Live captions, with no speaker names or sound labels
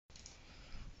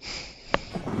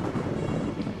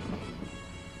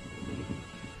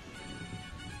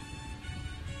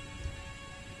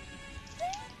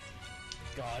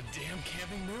Goddamn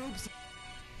camping noobs.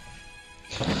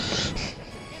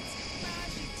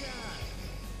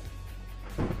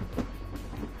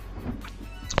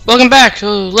 Welcome back to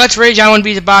Let's Rage. I Want to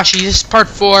Be the Boshy. This is part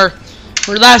 4.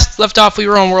 Where last left off, we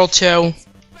were on World 2.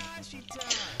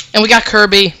 And we got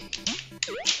Kirby.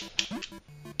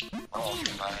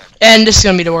 And this is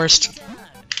going to be the worst.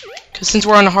 Because since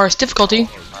we're on the hardest difficulty,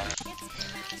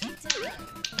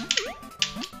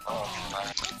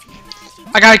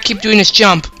 I gotta keep doing this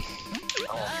jump.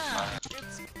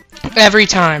 Every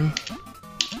time.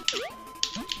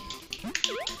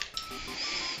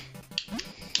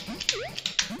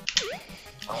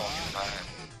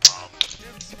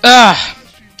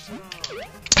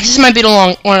 This might be the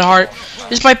long one hard.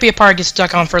 This might be a part I get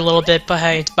stuck on for a little bit, but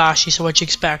hey, it's Boshy, so what you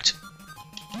expect?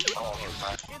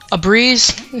 A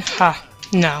breeze? Ha,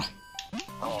 no.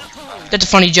 That's a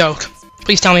funny joke.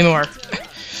 Please tell me more.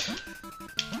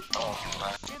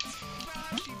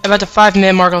 About the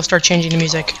 5-minute mark, I'll start changing the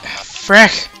music.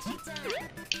 Frick!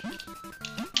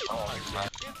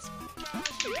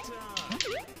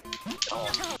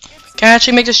 Can I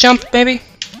actually make this jump, baby?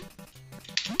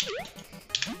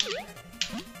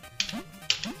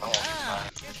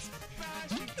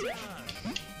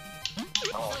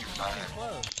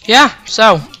 Yeah,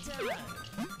 so.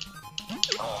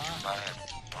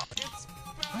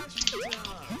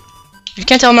 You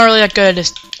can't tell I'm not really that good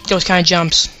at those kind of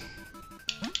jumps.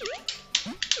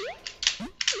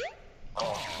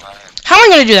 How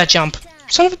am I gonna do that jump?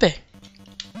 Son of a bitch.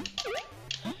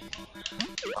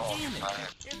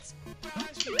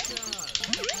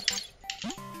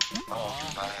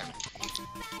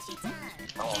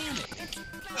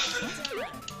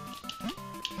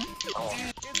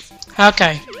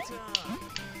 Okay.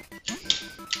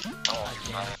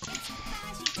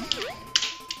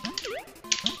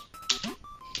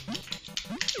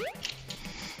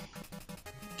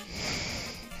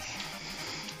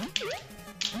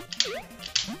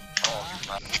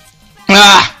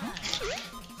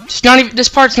 It's not even, this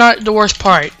part's not the worst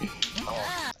part.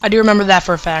 I do remember that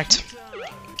for a fact.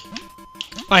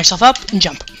 Line yourself up and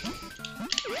jump.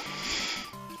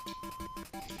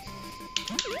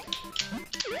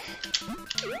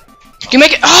 You can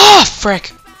make it. Oh,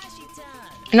 frick!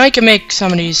 I know you can make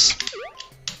some of these.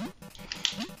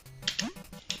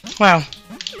 Wow.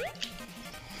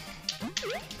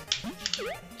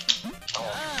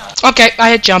 Okay,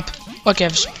 I hit jump. What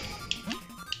gives?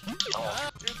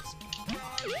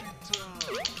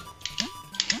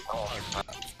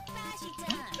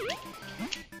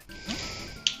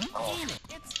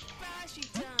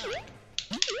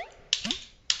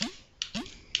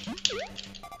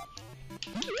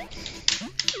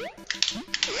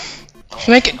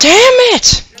 Make it. Damn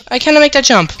it! I cannot make that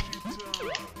jump.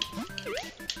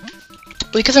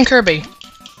 Because I'm Kirby.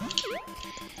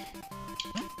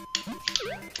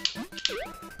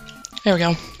 There we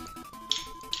go.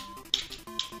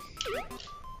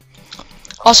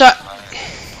 Also,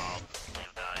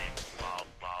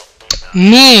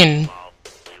 mean,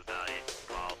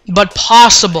 but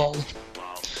possible.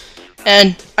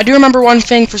 And I do remember one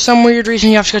thing, for some weird reason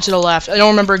you have to go to the left. I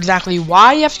don't remember exactly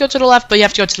why you have to go to the left, but you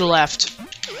have to go to the left.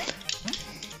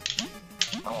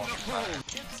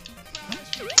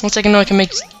 Once I know I can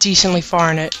make decently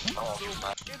far in it.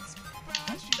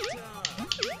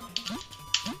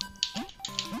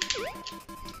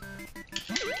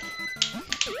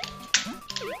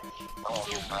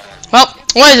 Well,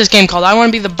 what is this game called? I want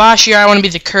to be the Boshy or I want to be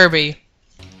the Kirby.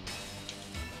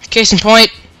 Case in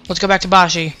point, let's go back to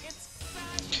Boshy.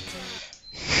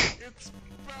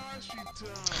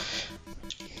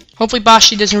 Hopefully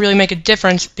Boshy doesn't really make a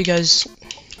difference because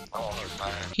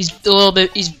he's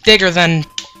he's bigger than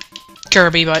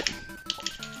Kirby, but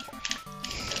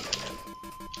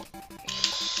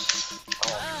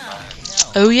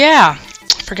oh yeah,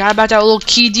 forgot about that little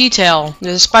key detail.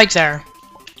 There's a spike there.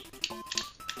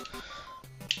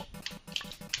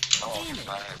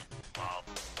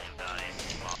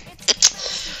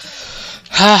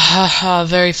 Ha ha ha,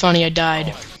 very funny, I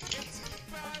died.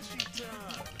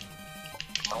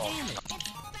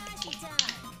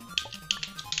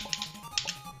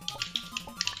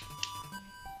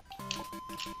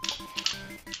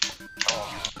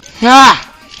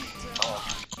 Ah!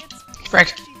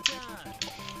 Frick.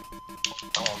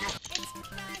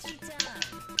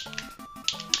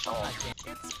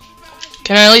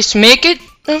 Can I at least make it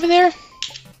over there?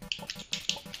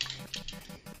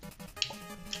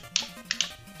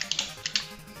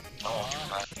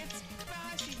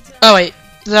 Oh wait,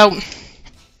 so I'm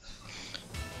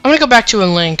gonna go back to a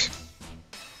link.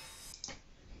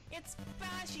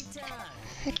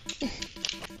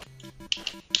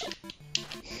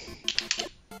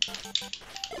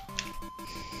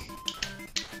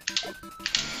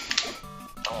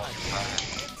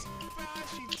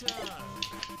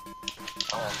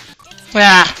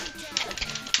 Ah.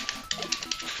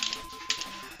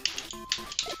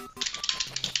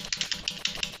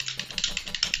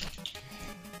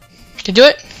 Can you do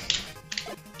it?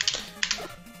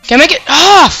 Can I make it?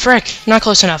 Ah, frick. Not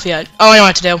close enough yet. Oh, I know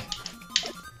what to do.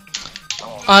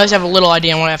 I just have a little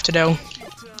idea on what I have to do.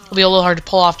 It'll be a little hard to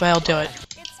pull off, but I'll do it.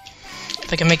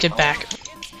 If I can make it back.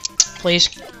 Please.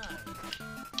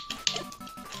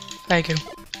 Thank you.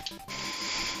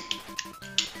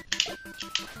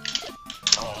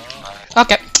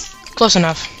 Okay. Close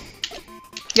enough.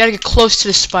 You gotta get close to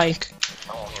the spike.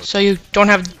 So you don't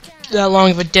have that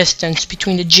long of a distance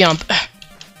between the jump.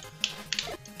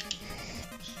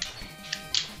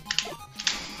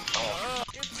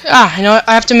 Ah, I know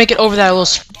I have to make it over that little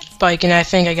spike, and I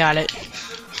think I got it.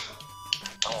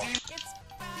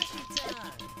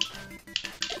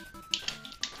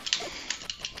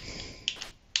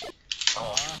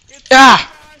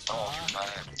 Ah!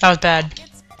 That was bad.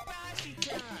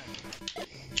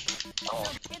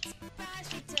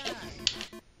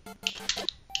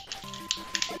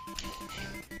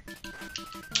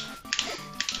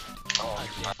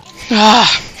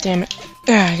 Ah, damn it.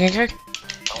 Okay.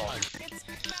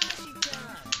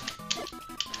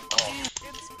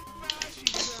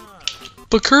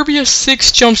 But Kirby has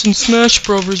 6 jumps in Smash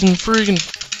Bros. And friggin'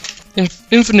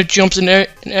 infinite jumps in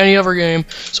any other game.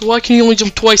 So why can he only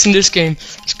jump twice in this game?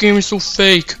 This game is so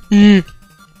fake.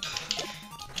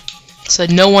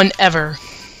 Said no one ever.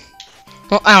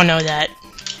 Well, I don't know that.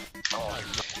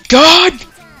 God!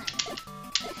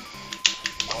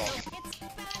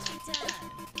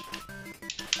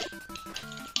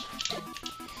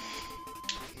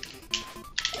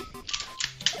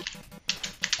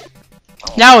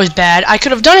 That was bad. I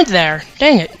could have done it there.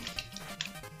 Dang it.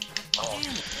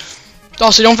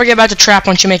 Also, don't forget about the trap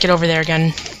once you make it over there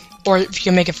again. Or if you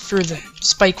can make it through the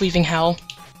spike-weaving hell.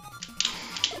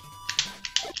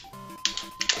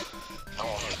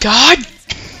 God!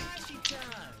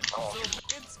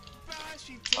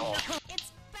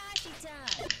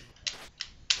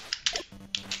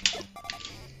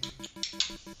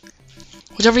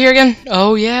 What's over here again?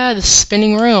 Oh yeah, the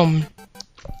spinning room.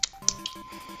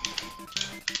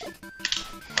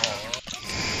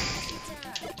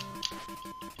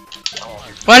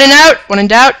 When in doubt, when in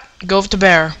doubt, go for the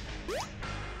bear.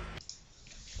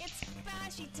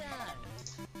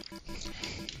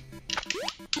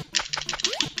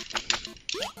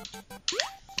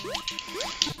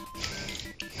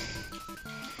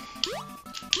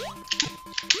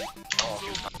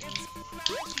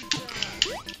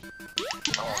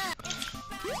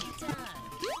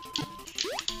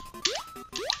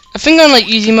 I think on like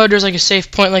easy mode there's like a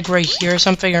safe point like right here or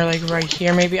something, or like right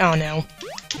here maybe, I don't know.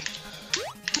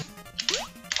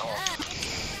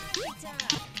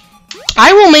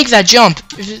 I will make that jump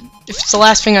if it's the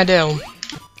last thing I do.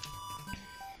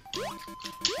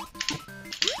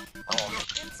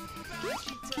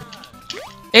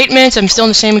 Eight minutes, I'm still in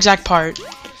the same exact part.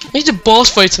 I need the boss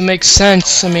fight to make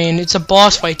sense. I mean, it's a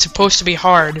boss fight, it's supposed to be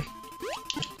hard.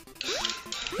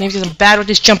 Maybe because I'm bad with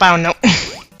this jump, I don't know.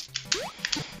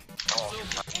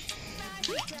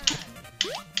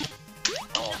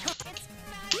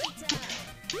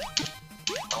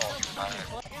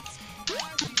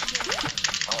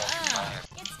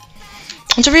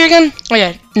 What's over here again? Oh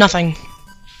yeah, nothing.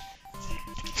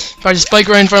 God, this bike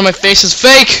right in front of my face is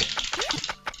fake!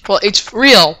 Well, it's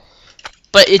real,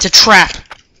 but it's a trap.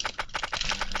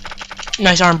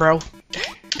 Nice arm, bro.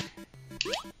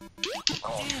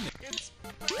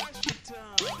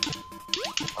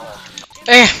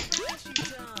 Eh.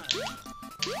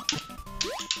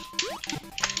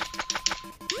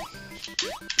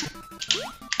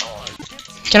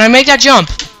 Can I make that jump?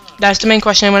 That's the main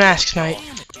question I want to ask tonight.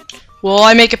 Will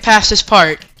I make it past this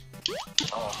part?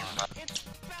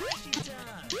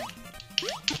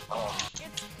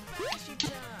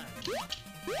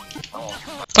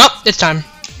 Oh, it's time.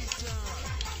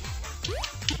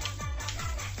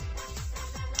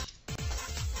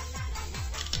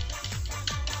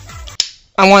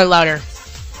 I want it louder.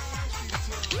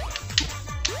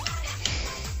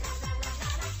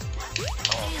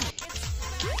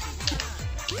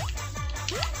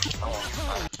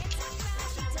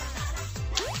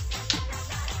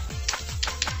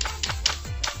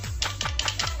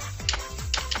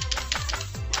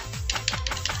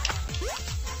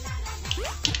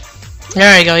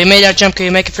 There you go, you made that jump, can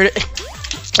you make it for the...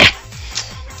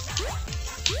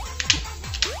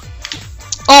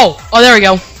 Oh! Oh, there we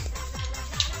go.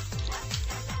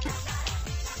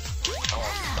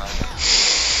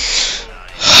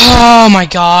 Oh my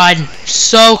god.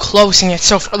 So close and yet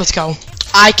so far. Let's go.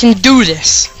 I can do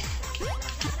this.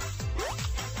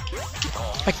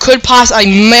 I could I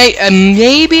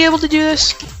may be able to do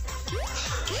this.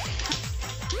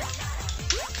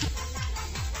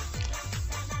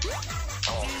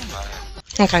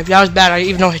 Okay, that was bad.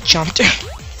 Even though I jumped.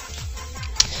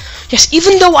 Yes,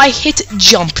 even though I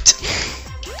jumped.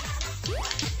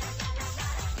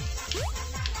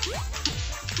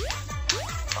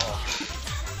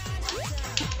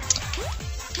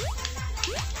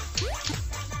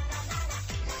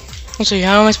 Let's see,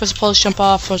 how am I supposed to pull this jump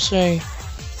off? Let's see.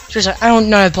 Seriously, I don't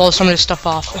know how to pull some of this stuff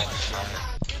off.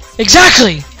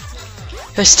 Exactly!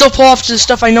 I still pull off the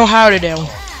stuff I know how to do.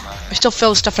 I still feel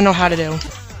the stuff I know how to do.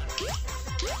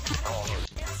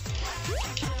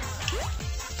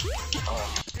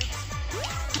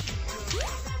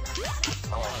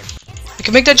 I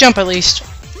can make that jump at least.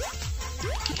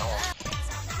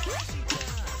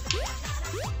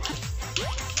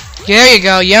 There you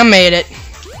go, you made it.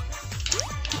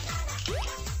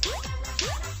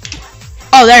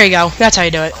 Oh, there you go. That's how you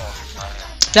do it.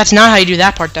 That's not how you do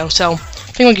that part, though. So, I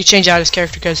think we can change out his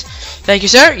character, because... Thank you,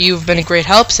 sir. You've been a great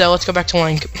help, so let's go back to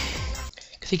Link.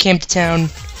 Because he came to town.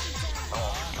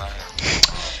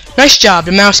 Nice job.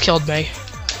 The mouse killed me.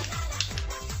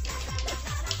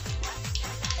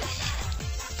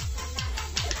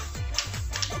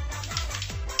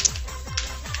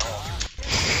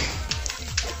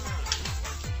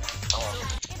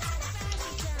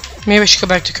 Maybe I should go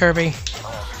back to Kirby.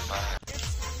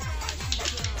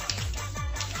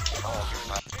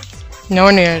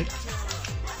 Nowhere near it.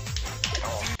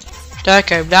 That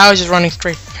guy. That was just running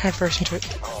straight headfirst into it.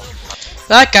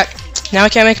 That guy. Now I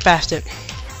can't make it past it.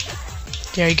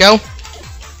 There you go.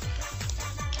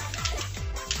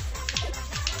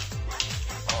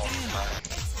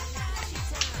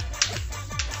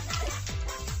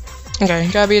 Okay,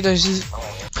 gotta be those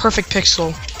perfect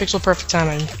pixel perfect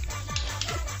timing.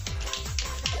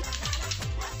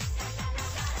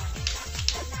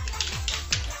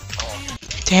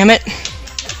 Damn it.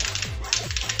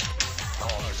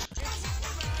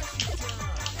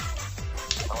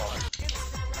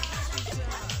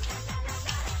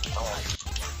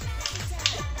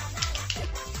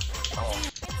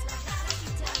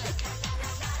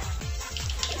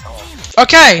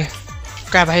 Okay!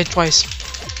 Grab, I hit twice.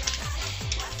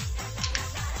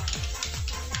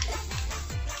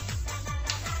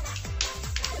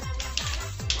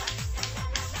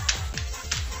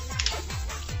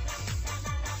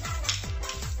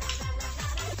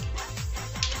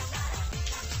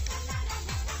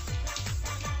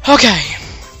 Okay.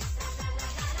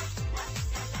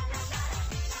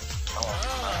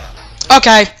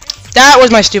 Okay. That was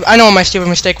my stupid. I know what my stupid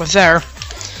mistake was there.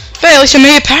 But at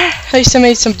least I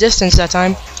made some distance that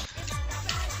time.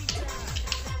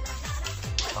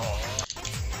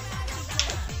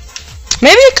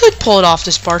 Maybe I could pull it off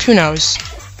this part. Who knows?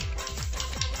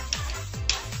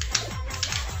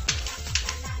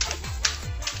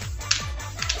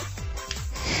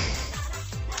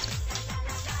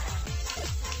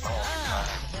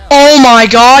 Oh my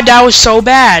god, that was so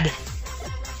bad.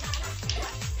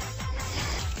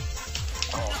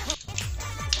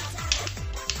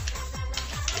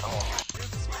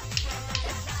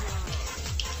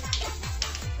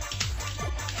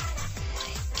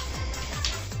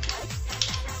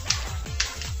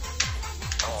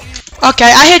 Okay,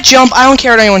 I hit jump. I don't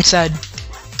care what anyone said.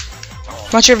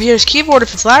 Not sure if you hear his keyboard,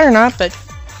 if it's loud or not, but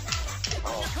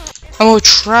I'm gonna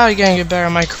try getting a better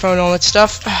microphone and all that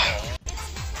stuff.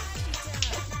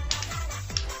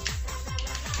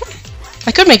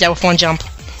 I could make that with one jump.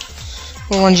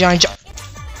 Or one giant jump.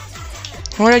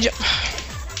 Where did I jump?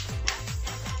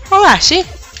 Oh, I see.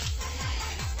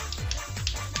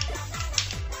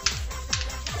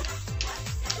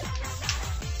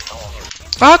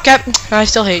 Okay, I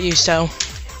still hate you, so.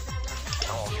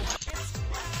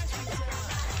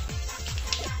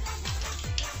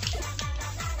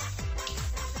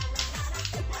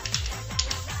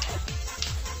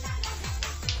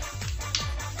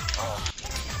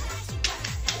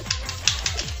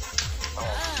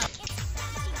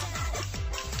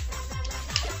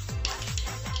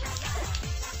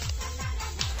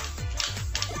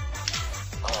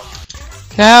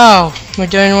 Now, we're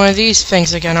doing one of these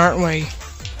things again, aren't we?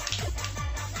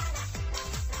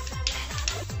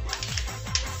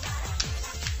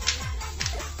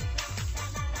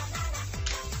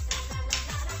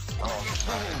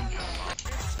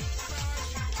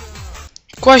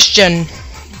 Question: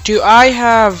 do I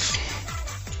have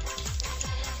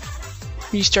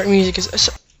restart music?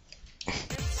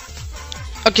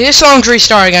 Okay, this song's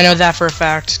restarting. I know that for a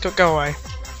fact. Go away.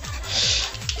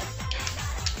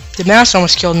 The mouse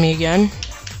almost killed me again.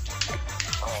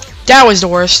 That was the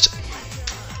worst.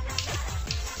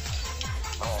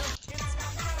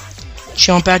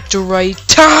 Jump at the right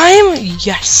time.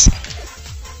 Yes.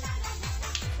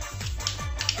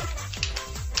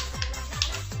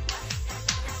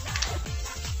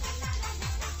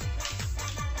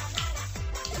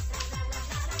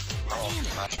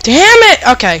 Damn it!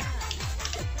 Okay.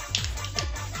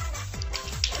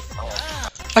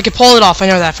 I can pull it off, I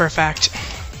know that for a fact.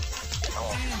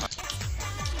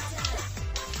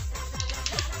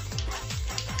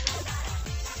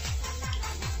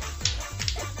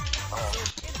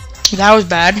 That was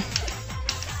bad.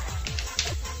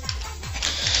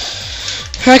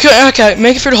 Okay,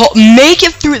 make it through the hole. Make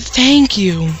it through it, thank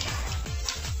you.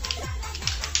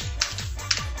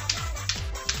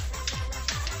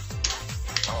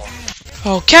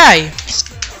 Okay.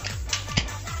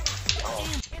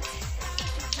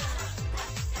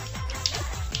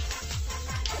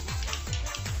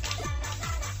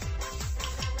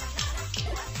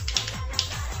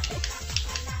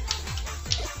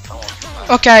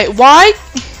 Okay, why?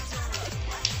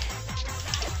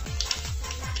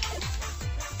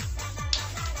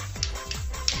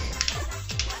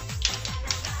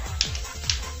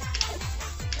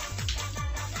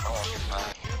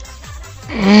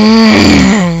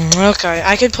 Okay,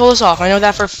 I could pull this off. I know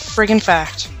that for a friggin'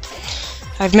 fact.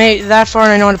 I've made it that far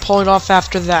and I know how to pull it off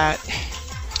after that.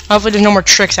 Hopefully there's no more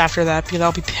tricks after that because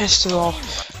I'll be pissed at all.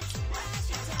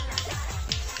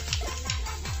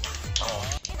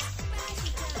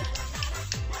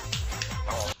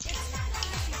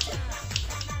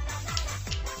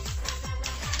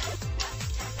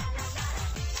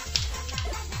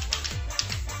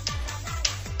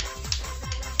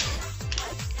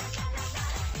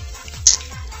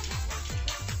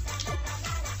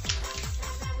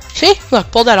 See?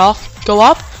 Look, pull that off. Go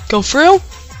up. Go through.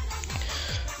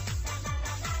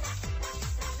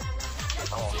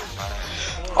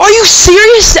 Are you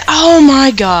serious? Oh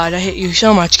my god, I hate you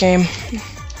so much, game.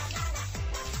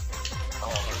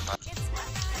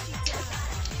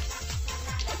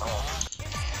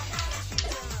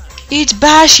 It's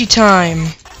Boshy time.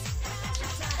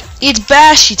 It's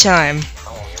Boshy time.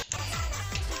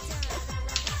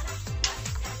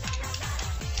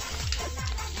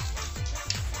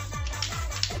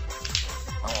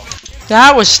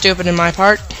 That was stupid in my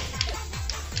part.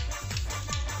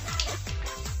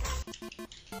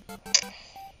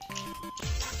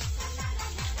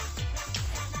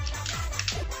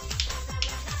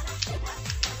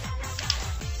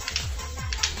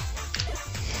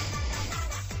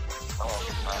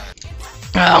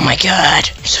 Oh my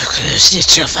god, I'm so close,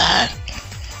 it's so far.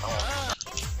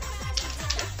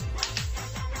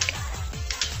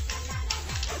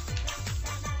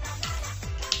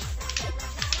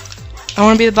 I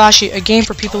want to be the Boshy, a game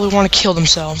for people who want to kill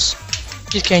themselves.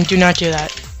 Just kidding, do not do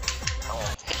that.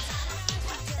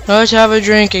 Let's have a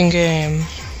drinking game.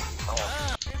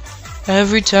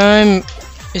 Every time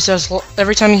it says,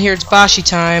 every time you hear it's Boshy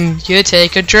time, you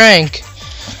take a drink.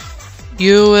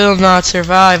 You will not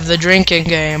survive the drinking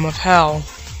game of hell.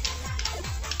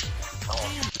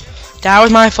 That was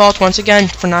my fault once again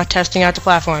for not testing out the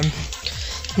platform.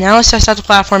 Now let's test out the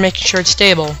platform, making sure it's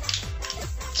stable.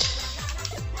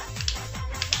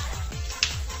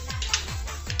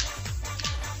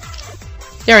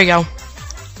 There we go.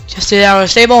 Just it out of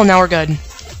stable, and now we're good.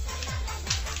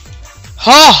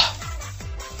 Oh!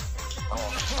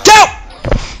 Go!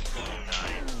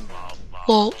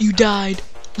 Lol, you died.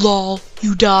 Lol,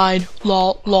 you died.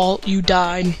 Lol, lol, you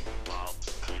died.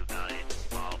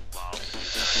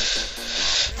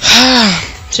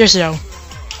 Seriously though.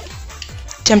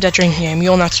 Attempt that drinking game,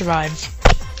 you will not survive.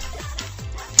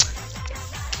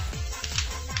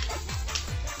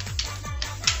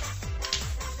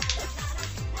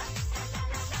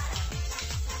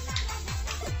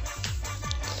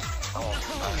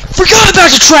 Forgot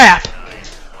about the trap!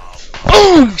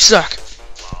 Oh, you suck.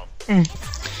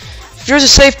 If there's a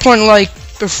safe point like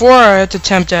before I had to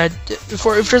attempt that, if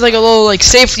there's like a little like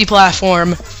safety platform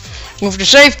with the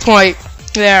safe point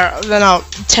there, then I'll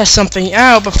test something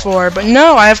out before. But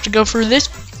no, I have to go through this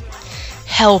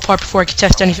hell part before I can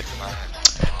test anything.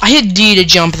 I hit D to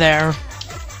jump there.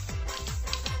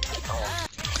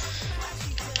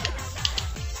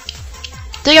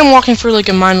 I think I'm walking through like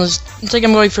a mindless. I think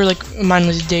I'm going through like a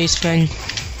mindless day spin.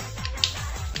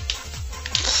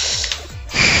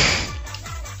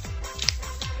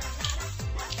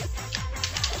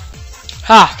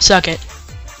 Ha! Suck it.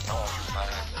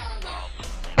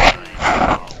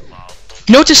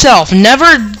 Note to self: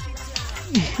 never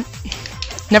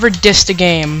diss the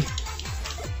game.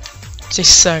 Say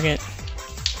suck it.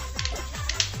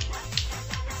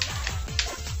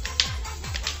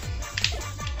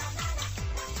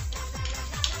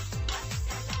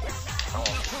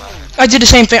 I did the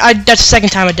same thing. That's the second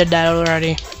time I did that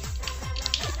already.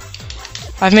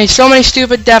 I've made so many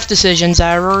stupid death decisions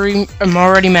that I'm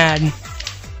already mad.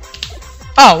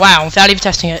 Oh, wow, without even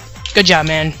testing it. Good job,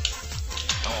 man.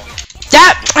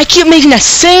 I keep making the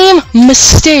same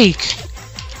mistake.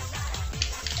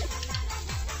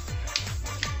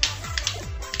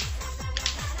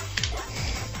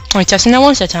 Only testing that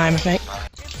once at a time, I think.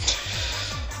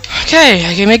 Okay,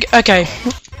 I can make. Okay.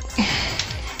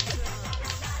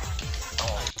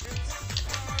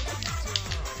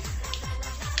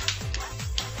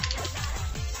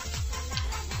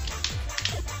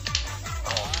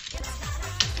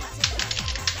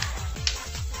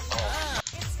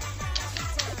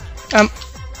 I'm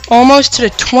almost to the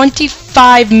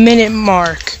 25-minute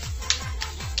mark.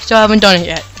 Still haven't done it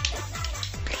yet.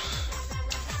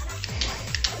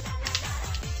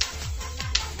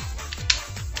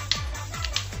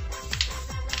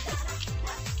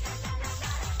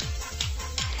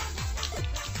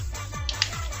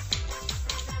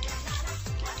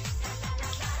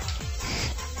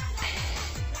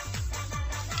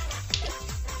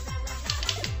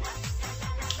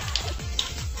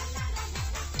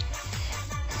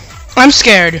 I'm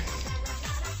scared.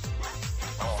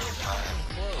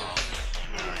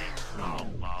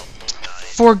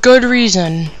 For good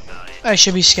reason. I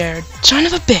should be scared. Son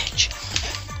of a bitch.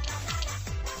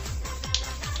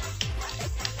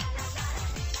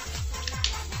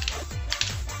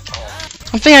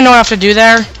 I think I know what I have to do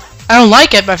there. I don't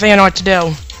like it, but I think I know what to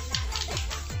do.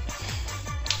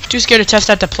 Too scared to test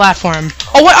out the platform.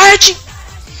 Oh, what? I actually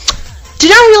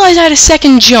did not realize I had a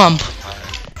second jump.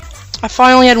 I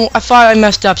thought I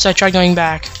messed up, so I tried going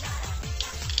back.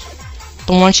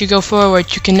 But once you go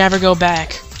forward, you can never go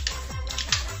back.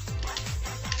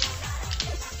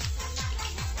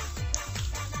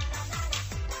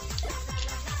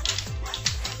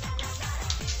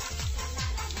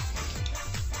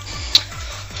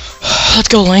 Let's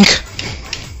go, Link.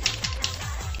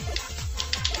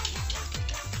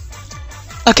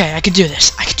 Okay, I can do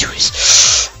this. I can do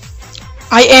this.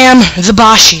 I am the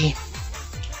Boshy.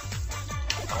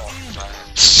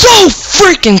 So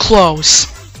freaking close!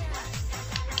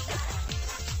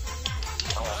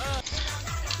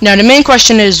 Now the main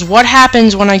question is, what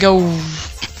happens when I go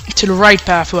to the right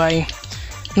pathway?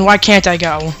 And why can't I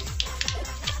go?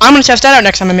 I'm gonna test that out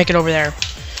next time I make it over there.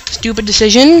 Stupid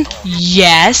decision?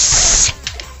 Yes.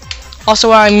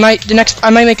 Also, I might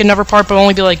make another part, but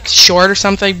only be like short or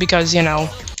something, because, you know.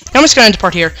 I'm just gonna end the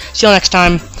part here. See you next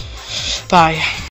time. Bye.